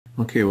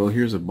Okay, well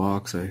here's a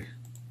box of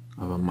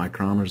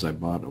micrometers I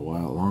bought a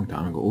long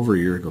time ago, over a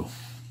year ago.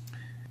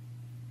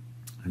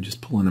 I'm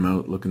just pulling them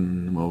out,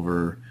 looking them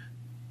over.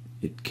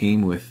 It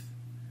came with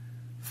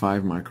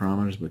 5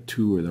 micrometers, but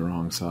 2 were the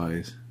wrong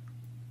size.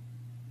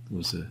 There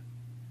was a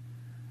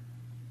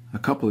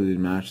couple that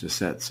didn't match the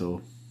set,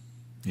 so,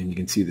 and you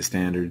can see the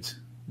standards.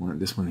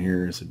 This one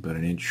here is about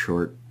an inch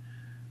short,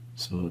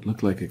 so it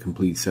looked like a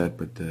complete set,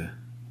 but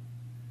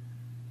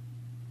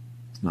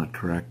it's not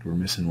correct. We're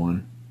missing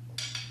one,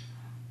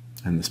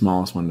 and the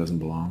smallest one doesn't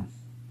belong.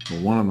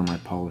 Well, one of them I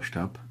polished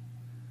up,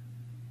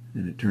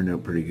 and it turned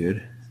out pretty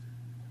good.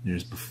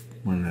 There's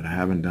one that I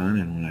haven't done,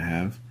 and one I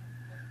have.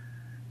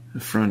 The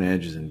front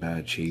edge is in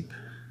bad shape,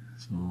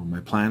 so my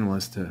plan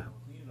was to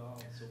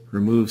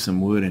remove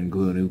some wood and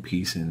glue a new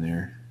piece in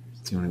there.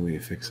 It's the only way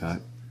to fix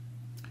that.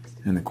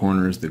 And the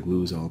corners, the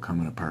glue is all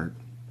coming apart.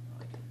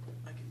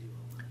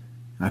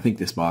 I think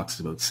this box is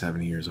about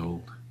 70 years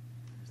old,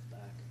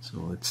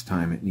 so it's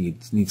time. It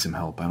needs some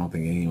help. I don't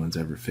think anyone's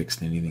ever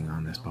fixed anything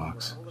on this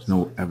box. There's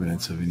no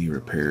evidence of any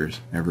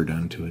repairs ever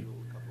done to it.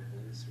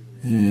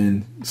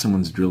 And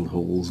someone's drilled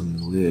holes in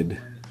the lid.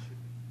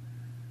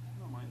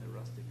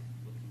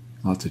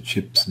 Lots of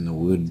chips in the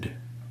wood.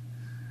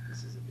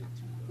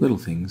 Little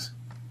things.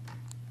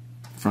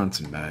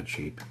 Front's in bad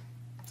shape,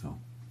 so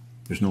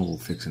there's no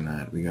fixing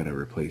that. We got to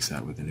replace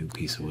that with a new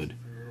piece of wood.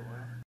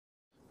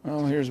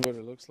 Well, here's what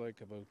it looks like.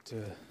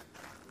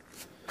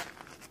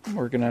 I'm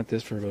working at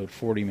this for about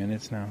 40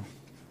 minutes now,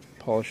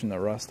 polishing the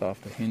rust off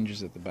the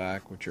hinges at the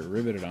back, which are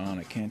riveted on.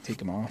 I can't take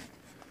them off.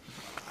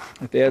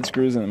 If they had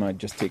screws in them, I'd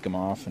just take them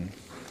off and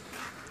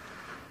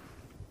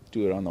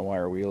do it on the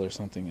wire wheel or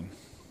something and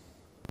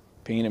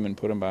paint them and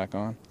put them back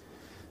on.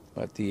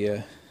 But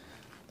the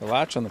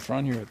latch on the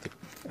front here,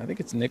 I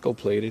think it's nickel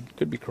plated,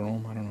 could be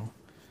chrome, I don't know.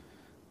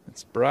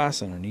 It's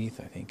brass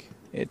underneath, I think.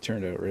 It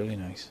turned out really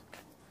nice.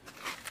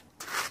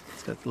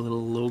 It's got the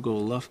little logo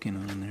Lufkin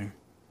on there,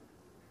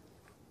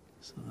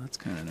 so that's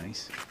kind of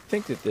nice. I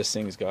think that this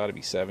thing's got to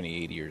be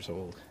 70, 80 years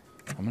old.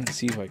 I'm going to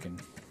see if I can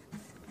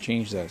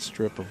change that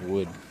strip of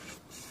wood.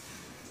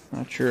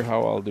 Not sure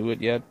how I'll do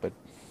it yet, but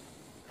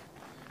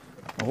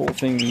the whole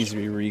thing needs to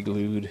be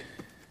re-glued.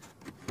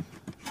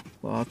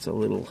 Lots of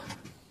little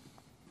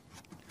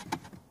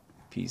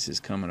pieces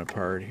coming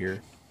apart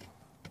here.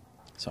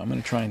 So I'm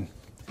going to try and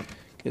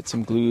get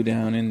some glue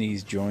down in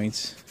these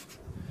joints.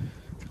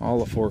 All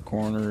the 4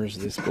 corners.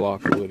 This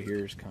block of wood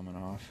here is coming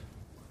off.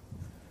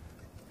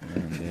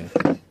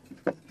 And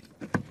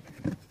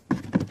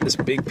this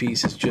big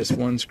piece is just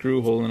one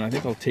screw hole, and I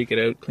think I'll take it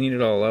out, clean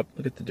it all up.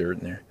 Look at the dirt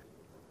in there.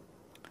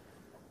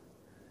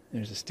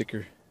 There's a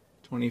sticker,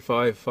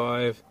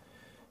 25/5,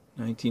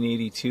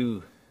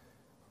 1982.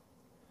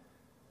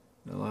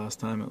 The last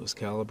time it was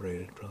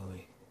calibrated,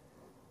 probably.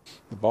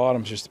 The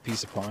bottom's just a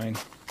piece of pine.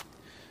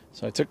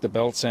 So I took the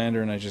belt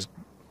sander and I just,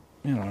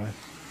 I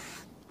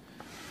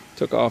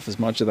took off as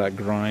much of that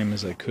grime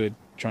as I could,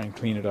 try and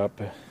clean it up.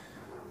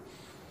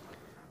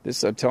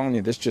 This, I'm telling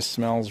you, this just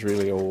smells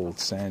really old,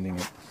 sanding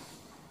it.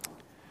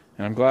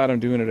 And I'm glad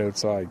I'm doing it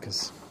outside,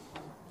 because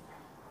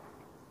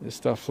this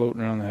stuff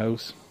floating around the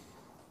house.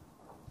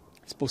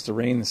 It's supposed to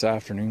rain this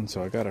afternoon,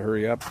 so I gotta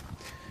hurry up.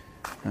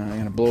 I'm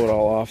gonna blow it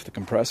all off the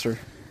compressor.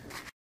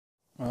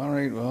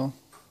 Alright, well,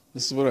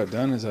 this is what I've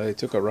done, is I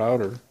took a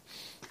router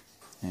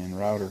and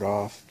routed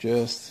off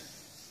just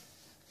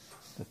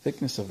the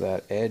thickness of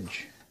that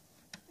edge.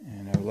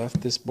 And I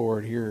left this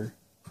board here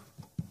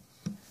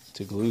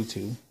to glue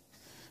to.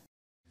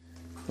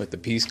 With the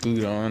piece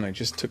glued on, I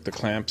just took the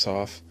clamps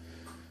off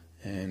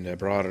and I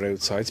brought it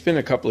outside. It's been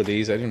a couple of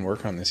days. I didn't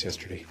work on this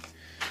yesterday.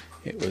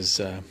 It was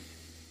a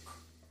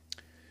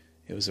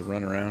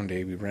run around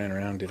day. We ran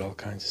around, did all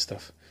kinds of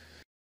stuff.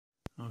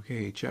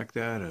 Okay, check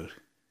that out.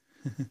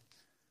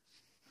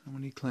 How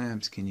many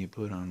clamps can you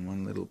put on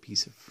one little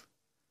piece of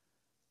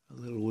a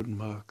little wooden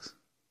box?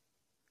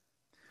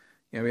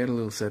 Yeah, we had a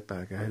little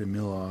setback. I had to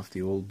mill off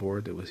the old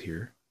board that was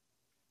here.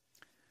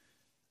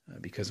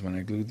 Because when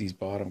I glued these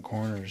bottom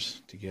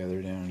corners together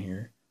down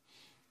here,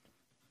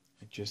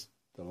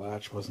 the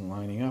latch wasn't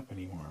lining up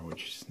anymore,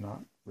 which is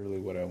not really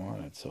what I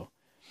wanted. So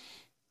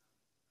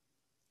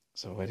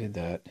I did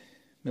that,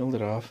 milled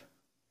it off,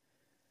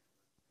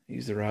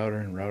 used the router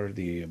and routed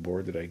the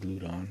board that I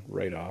glued on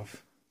right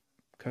off,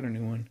 cut a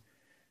new one,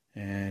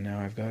 and now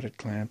I've got it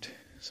clamped,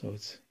 so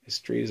it's as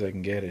straight as I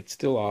can get it. It's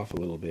still off a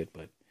little bit,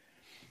 but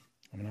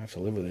I'm going to have to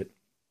live with it.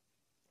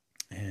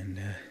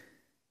 And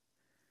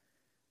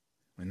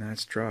when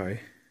that's dry,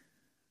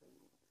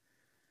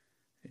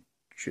 it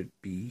should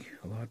be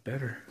a lot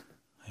better,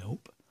 I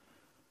hope.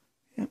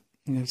 Yep,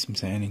 I got some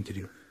sanding to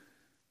do.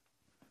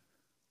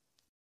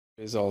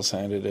 It's all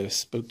sanded.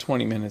 It's about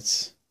 20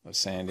 minutes of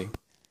sanding,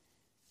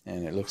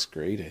 and it looks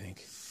great, I think.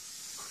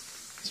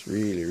 It's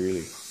really,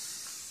 really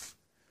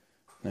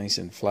nice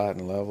and flat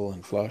and level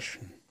and flush.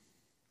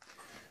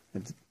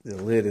 The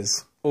lid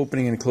is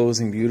opening and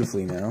closing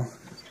beautifully now.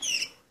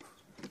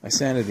 I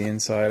sanded the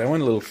inside. I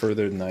went a little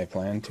further than I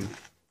planned to.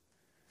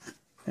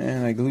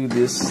 And I glued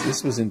this.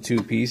 This was in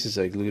 2 pieces.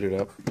 I glued it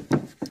up.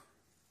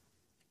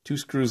 2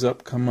 screws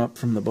up, come up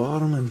from the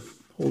bottom and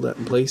hold that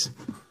in place.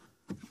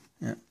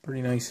 Yeah,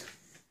 pretty nice.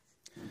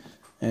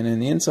 And then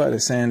the inside I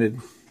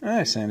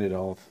sanded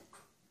all,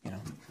 you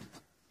know,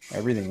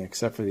 everything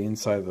except for the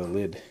inside of the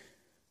lid.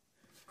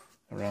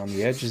 Around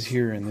the edges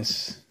here and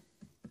this,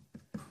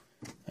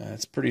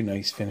 it's pretty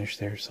nice finish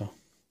there, so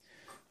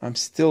I'm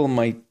still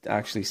might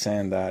actually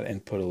sand that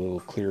and put a little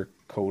clear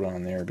coat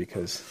on there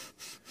because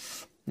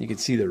you can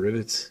see the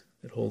rivets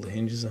that hold the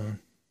hinges on.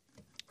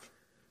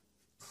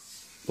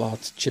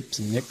 Lots of chips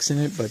and nicks in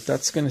it, but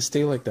that's going to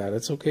stay like that.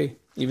 It's okay.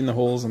 Even the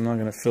holes, I'm not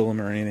going to fill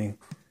them or anything.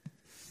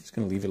 Just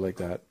going to leave it like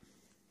that.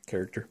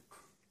 Character.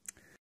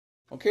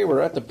 Okay, we're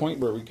at the point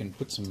where we can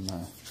put some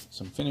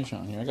finish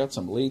on here. I got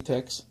some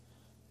latex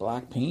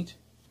black paint.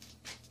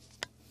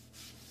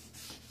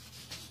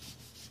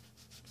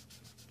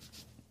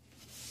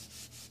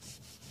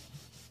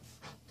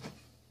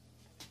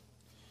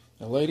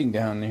 The lighting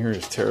down here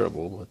is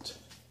terrible, but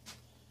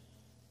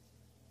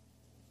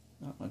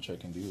not much I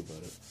can do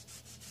about it.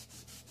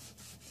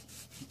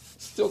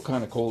 It's still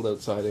kind of cold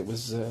outside. It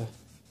was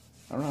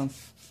around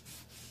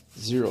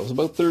 0. It was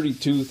about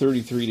 32,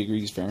 33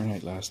 degrees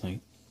Fahrenheit last night.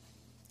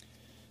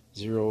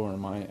 0 or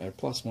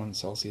 +1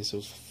 Celsius. It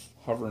was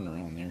hovering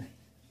around there.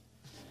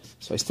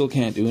 So I still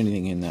can't do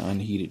anything in the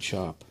unheated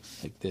shop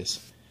like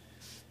this.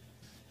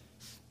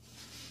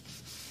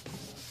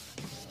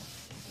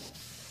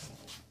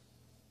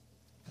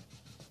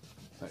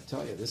 I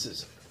tell you, this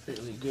is a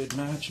really good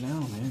match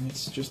now, man.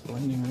 It's just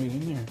blending right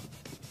in there.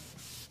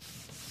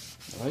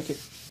 I like it.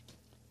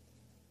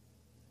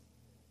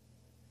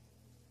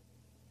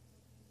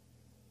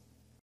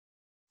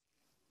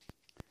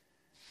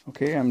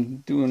 Okay, I'm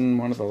doing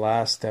one of the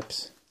last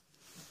steps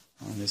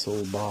on this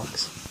old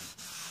box.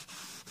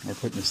 We're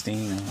putting the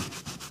stain on.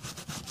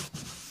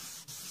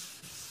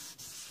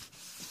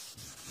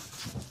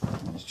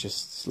 It's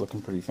just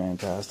looking pretty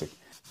fantastic.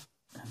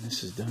 And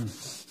this is done.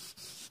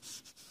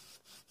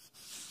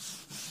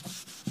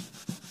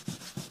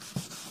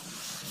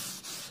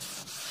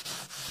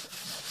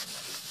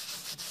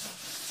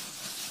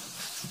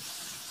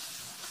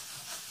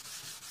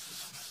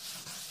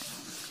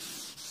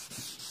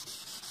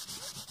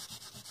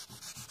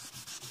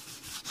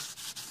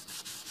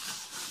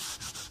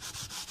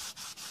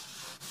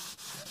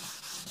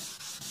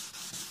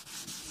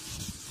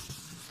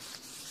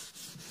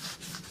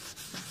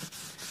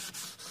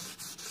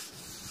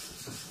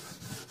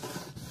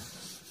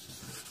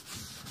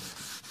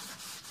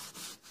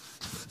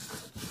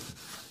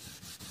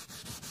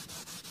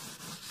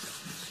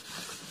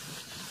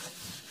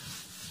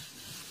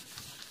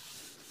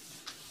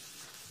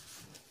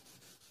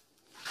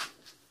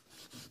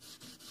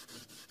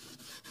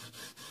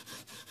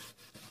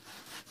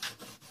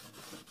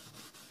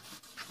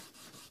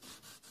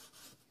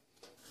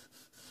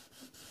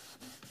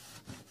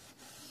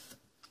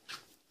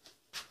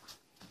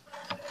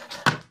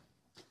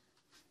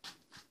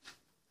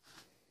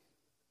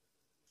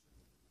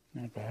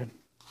 Not bad.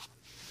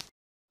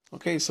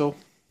 Okay, so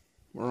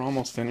we're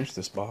almost finished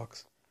this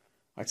box.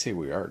 I'd say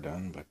we are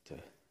done, but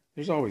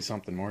there's always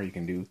something more you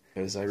can do,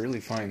 because I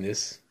really find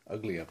this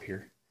ugly up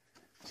here.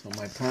 So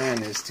my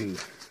plan is to,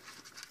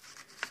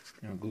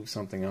 glue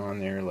something on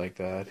there like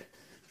that.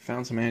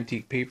 Found some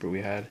antique paper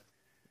we had.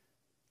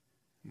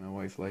 My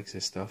wife likes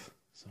this stuff,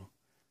 so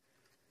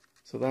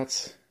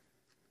that's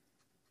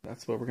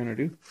what we're gonna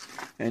do.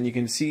 And you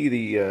can see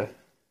the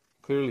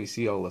clearly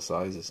see all the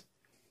sizes.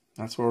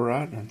 That's where we're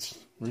at, and it's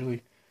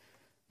really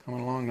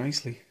coming along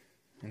nicely.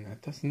 And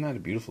isn't that a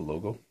beautiful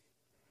logo?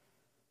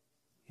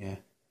 Yeah.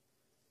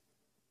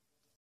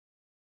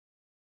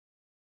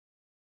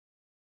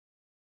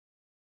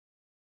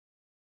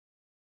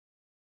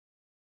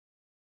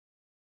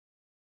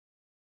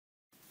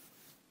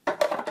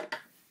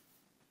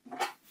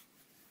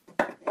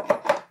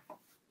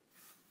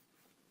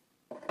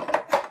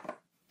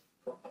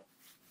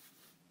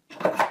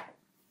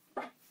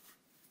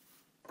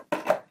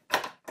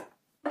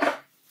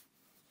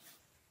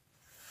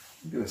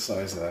 Look at the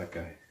size of that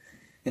guy.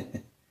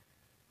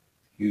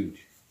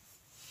 Huge.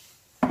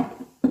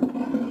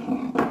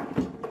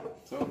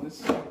 So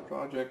this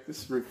project,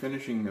 this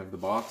refinishing of the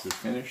box is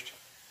finished.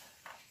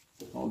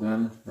 All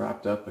done,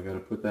 wrapped up. I got to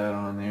put that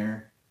on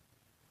there.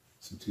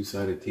 Some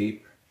two-sided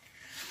tape.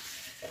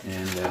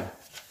 And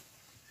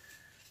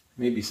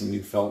maybe some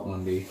new felt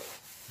one day.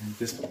 And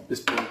this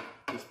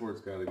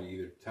board's got to be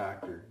either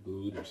tacked or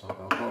glued or something.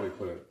 I'll probably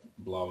put a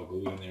blob of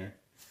glue in there.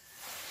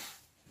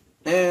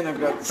 And I've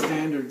got the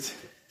standards.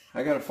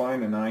 I gotta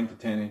find a 9 to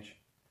 10 inch.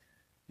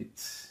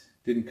 It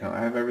didn't come. I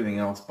have everything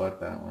else but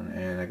that one,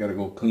 and I gotta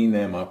go clean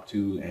them up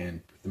too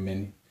and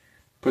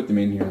put them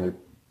in here.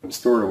 They're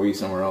stored away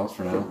somewhere else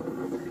for now.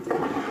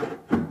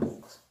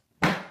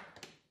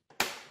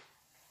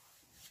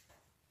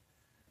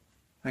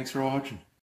 Thanks for watching.